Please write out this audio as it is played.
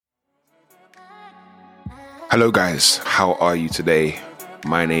Hello guys, how are you today?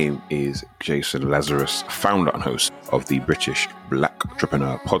 My name is Jason Lazarus, founder and host of the British Black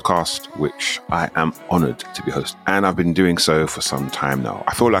Entrepreneur podcast, which I am honoured to be hosting. And I've been doing so for some time now.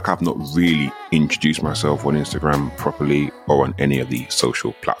 I feel like I've not really introduced myself on Instagram properly or on any of the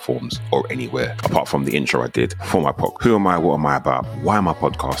social platforms or anywhere, apart from the intro I did for my podcast. Who am I? What am I about? Why am I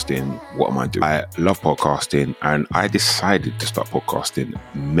podcasting? What am I doing? I love podcasting, and I decided to start podcasting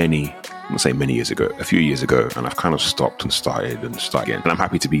a few years ago, and I've kind of stopped and started again. And I'm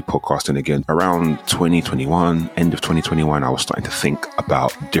happy to be podcasting again. Around 2021, end of 2021, I was starting to think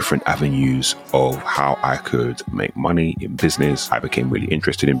about different avenues of how I could make money in business. I became really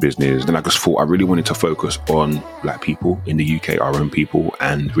interested in business. Then I just thought I really wanted to focus on Black people in the UK, our own people,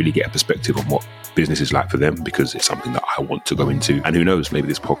 and really get a perspective on what business is like for them, because it's something that I want to go into. And who knows, maybe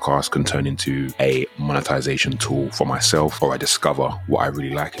this podcast can turn into a monetization tool for myself, or I discover what I really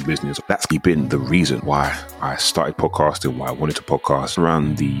like in business. That's been the reason why I started podcasting, why I wanted to podcast.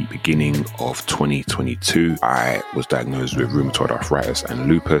 Around the beginning of 2022, I was diagnosed with rheumatoid arthritis and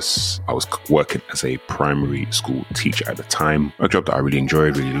lupus. I was working as a primary school teacher at the time, a job that I really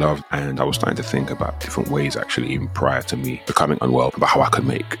enjoyed, really loved. And I was starting to think about different ways, actually, even prior to me becoming unwell, about how I could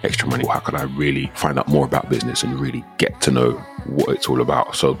make extra money. How could I really find out more about business and really get to know what it's all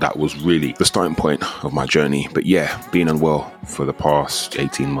about? So that was really the starting point of my journey. But yeah, being unwell for the past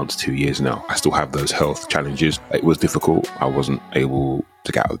 18 months, 2 years now, I still have those health challenges. It was difficult. I wasn't able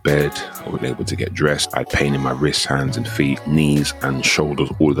to get out of bed. I wasn't able to get dressed. I had pain in my wrists, hands and feet, knees and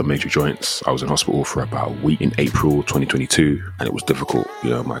shoulders, all of the major joints. I was in hospital for about a week in April 2022, and it was difficult.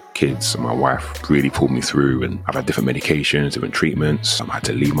 My kids and my wife really pulled me through, and I've had different medications, different treatments. I had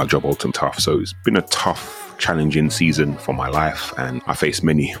to leave my job ultimately tough. So it's been a tough, challenging season for my life, and I faced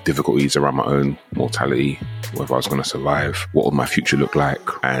many difficulties around my own mortality, whether I was going to survive, what would my future look like.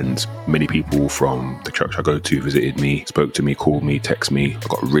 And many people from the church I go to visited me, spoke to me, called me, texted me. I've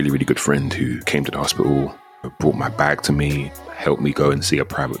got a really, really good friend who came to the hospital, brought my bag to me, helped me go and see a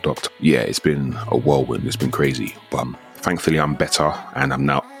private doctor. Yeah, it's been a whirlwind. It's been crazy, but thankfully I'm better, and I'm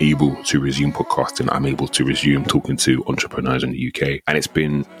now able to resume podcasting. I'm able to resume talking to entrepreneurs in the UK, and it's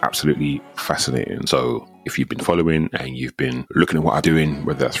been absolutely fascinating. So if you've been following and you've been looking at what I'm doing,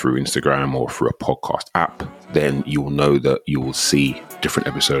 whether that's through Instagram or through a podcast app, then you will know that you will see different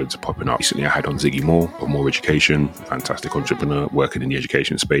episodes popping up. Recently I had on Ziggy of More Education, fantastic entrepreneur working in the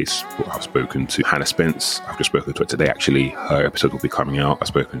education space. I've spoken to Hannah Spence. I've just spoken to her today, actually. Her episode will be coming out. I've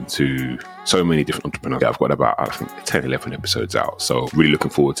spoken to so many different entrepreneurs. I've got about, 10, 11 episodes out. So really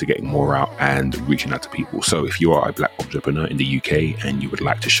looking forward to getting more out and reaching out to people. So if you are a Black entrepreneur in the UK and you would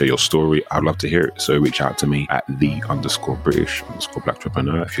like to share your story, I'd love to hear it. So reach out to me at _British_Black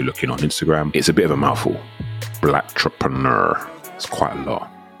entrepreneur. If you're looking on Instagram, it's a bit of a mouthful. Black entrepreneur. It's quite a lot.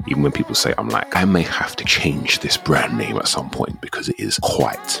 Even when people say, I'm like, I may have to change this brand name at some point because it is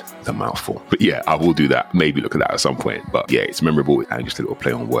quite the mouthful. But yeah, I will do that. Maybe look at that at some point. But yeah, it's memorable, and just a little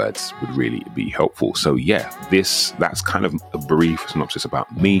play on words would really be helpful. So yeah, that's kind of a brief synopsis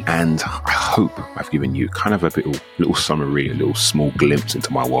about me. And I hope I've given you kind of a little summary, a little small glimpse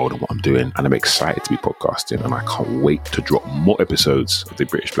into my world and what I'm doing. And I'm excited to be podcasting, and I can't wait to drop more episodes of the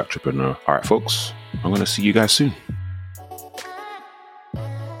British Black Entrepreneur. All right, folks, I'm going to see you guys soon.